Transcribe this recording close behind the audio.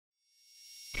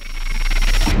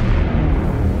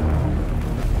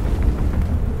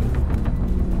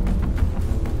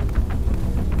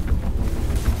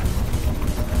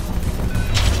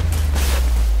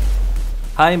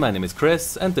Hi, my name is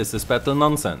Chris and this is Battle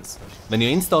Nonsense. When you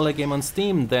install a game on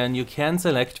Steam, then you can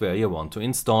select where you want to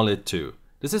install it to.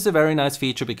 This is a very nice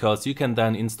feature because you can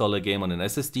then install a game on an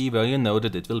SSD where you know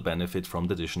that it will benefit from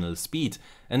the additional speed.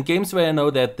 And games where you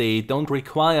know that they don't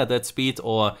require that speed,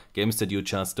 or games that you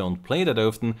just don't play that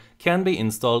often, can be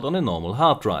installed on a normal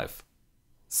hard drive.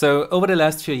 So over the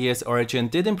last few years, Origin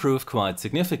did improve quite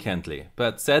significantly,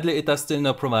 but sadly it does still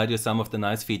not provide you some of the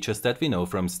nice features that we know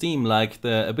from Steam, like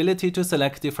the ability to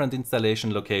select different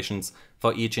installation locations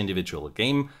for each individual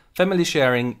game, family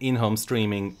sharing, in-home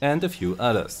streaming and a few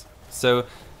others. So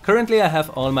currently I have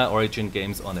all my Origin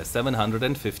games on a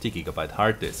 750GB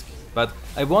hard disk, but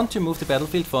I want to move the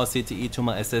Battlefield 4 CTE to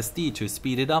my SSD to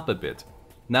speed it up a bit.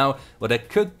 Now, what I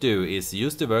could do is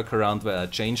use the workaround where I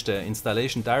change the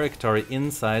installation directory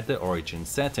inside the Origin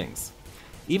settings.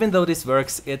 Even though this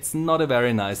works, it's not a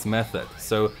very nice method,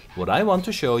 so what I want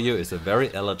to show you is a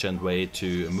very elegant way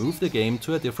to move the game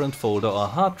to a different folder or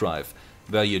hard drive,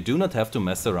 where you do not have to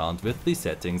mess around with the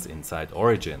settings inside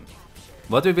Origin.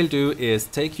 What we will do is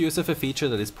take use of a feature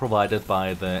that is provided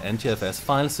by the NTFS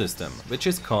file system, which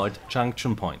is called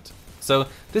Junction Point. So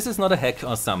this is not a hack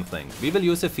or something, we will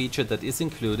use a feature that is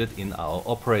included in our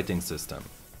operating system.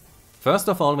 First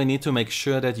of all, we need to make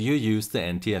sure that you use the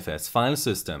NTFS file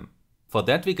system. For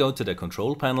that we go to the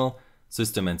control panel,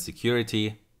 System and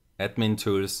Security, Admin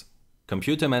Tools,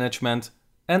 Computer Management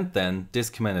and then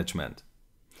Disk Management.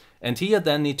 And here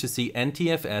then need to see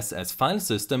NTFS as file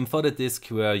system for the disk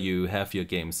where you have your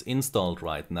games installed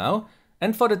right now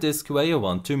and for the disk where you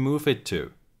want to move it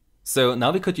to. So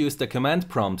now we could use the command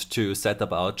prompt to set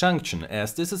up our junction,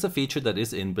 as this is a feature that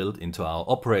is inbuilt into our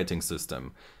operating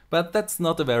system. But that's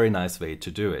not a very nice way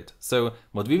to do it. So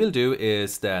what we will do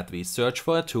is that we search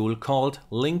for a tool called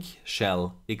Link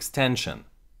Shell Extension.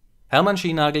 Hermann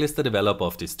Schienagel is the developer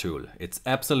of this tool. It's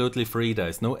absolutely free, there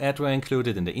is no adware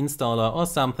included in the installer or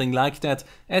something like that,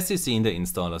 as you see in the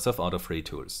installers of other free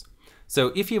tools.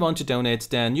 So if you want to donate,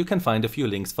 then you can find a few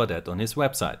links for that on his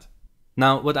website.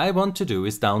 Now what I want to do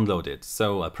is download it,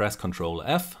 so I press Ctrl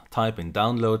F, type in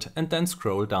download and then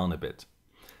scroll down a bit.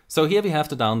 So here we have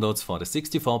the downloads for the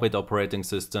 64-bit operating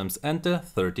systems and the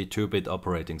 32-bit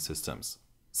operating systems.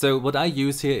 So what I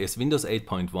use here is Windows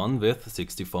 8.1 with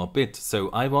 64-bit, so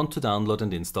I want to download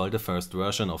and install the first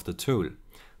version of the tool.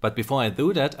 But before I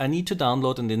do that, I need to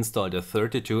download and install the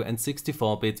 32 and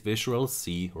 64-bit Visual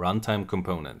C runtime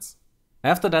components.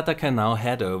 After that I can now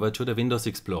head over to the Windows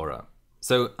Explorer.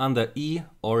 So under E,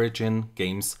 Origin,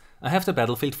 Games, I have the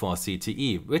Battlefield 4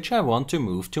 CTE, which I want to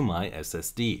move to my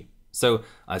SSD. So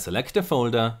I select the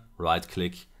folder, right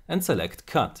click and select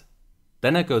Cut.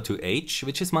 Then I go to H,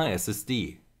 which is my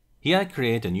SSD. Here I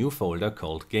create a new folder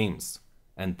called Games.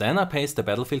 And then I paste the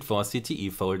Battlefield 4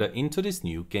 CTE folder into this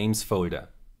new Games folder.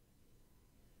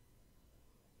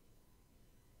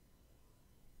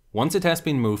 Once it has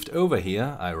been moved over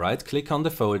here, I right click on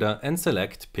the folder and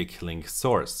select Pick Link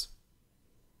Source.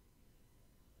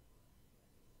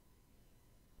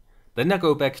 Then I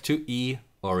go back to E,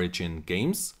 Origin,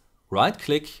 Games, right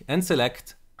click and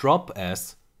select Drop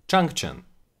as Junction.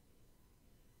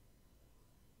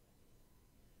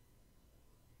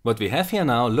 What we have here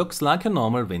now looks like a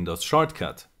normal Windows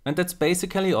shortcut, and that's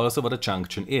basically also what a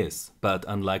junction is, but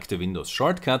unlike the Windows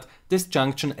shortcut, this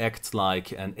junction acts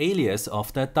like an alias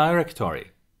of that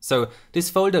directory. So this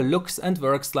folder looks and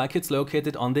works like it's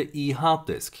located on the E hard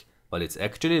disk, but it's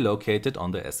actually located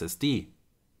on the SSD.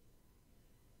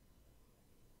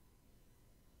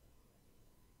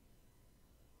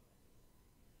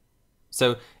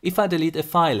 So if I delete a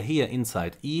file here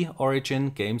inside E, Origin,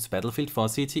 Games, Battlefield 4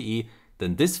 CTE,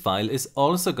 then this file is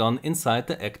also gone inside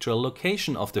the actual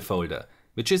location of the folder,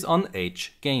 which is on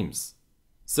H, Games.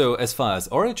 So as far as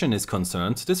Origin is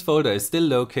concerned, this folder is still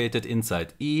located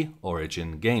inside E,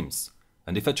 Origin, Games.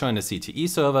 And if I join a CTE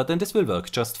server, then this will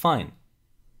work just fine.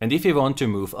 And if you want to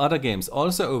move other games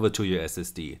also over to your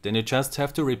SSD, then you just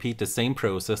have to repeat the same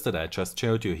process that I just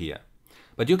showed you here.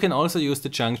 But you can also use the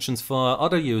junctions for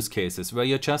other use cases where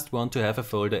you just want to have a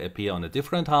folder appear on a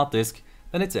different hard disk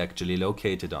than it's actually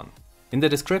located on. In the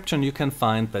description you can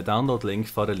find the download link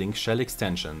for the Link Shell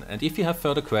extension, and if you have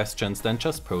further questions then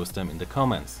just post them in the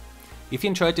comments. If you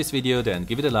enjoyed this video then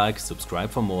give it a like, subscribe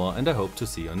for more and I hope to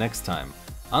see you next time.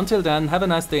 Until then, have a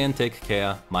nice day and take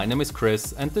care. My name is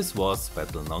Chris and this was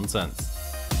Battle Nonsense.